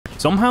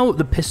Somehow,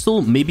 the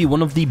pistol may be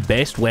one of the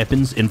best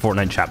weapons in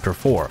Fortnite Chapter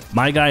 4.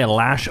 My guy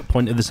Lash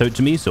pointed this out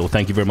to me, so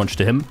thank you very much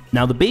to him.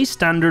 Now, the base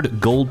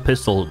standard gold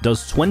pistol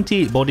does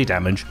 28 body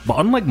damage, but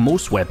unlike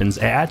most weapons,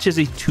 it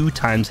actually has a 2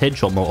 times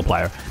headshot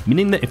multiplier,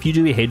 meaning that if you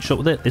do a headshot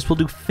with it, this will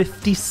do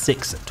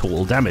 56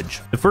 total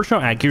damage. The first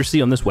shot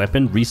accuracy on this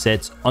weapon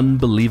resets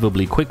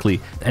unbelievably quickly,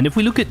 and if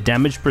we look at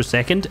damage per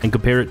second and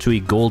compare it to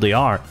a gold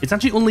AR, it's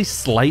actually only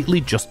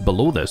slightly just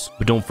below this.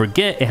 But don't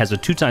forget, it has a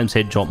 2 times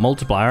headshot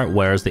multiplier,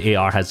 whereas the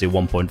AR has a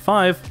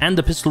 1.5, and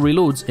the pistol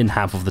reloads in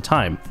half of the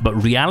time.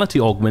 But reality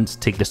augments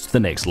take this to the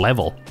next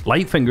level.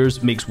 Light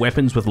Fingers makes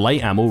weapons with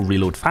light ammo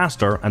reload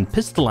faster, and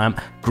Pistol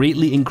Amp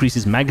greatly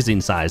increases magazine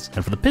size,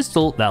 and for the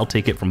pistol, that'll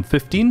take it from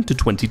 15 to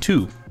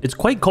 22. It's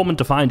quite common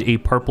to find a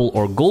purple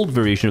or gold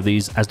variation of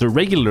these, as they're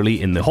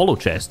regularly in the holo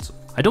chests.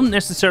 I don't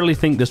necessarily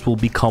think this will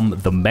become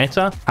the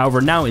meta, however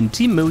now in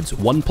team modes,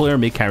 one player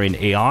may carry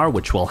an AR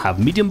which will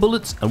have medium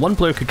bullets, and one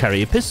player could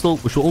carry a pistol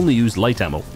which will only use light ammo.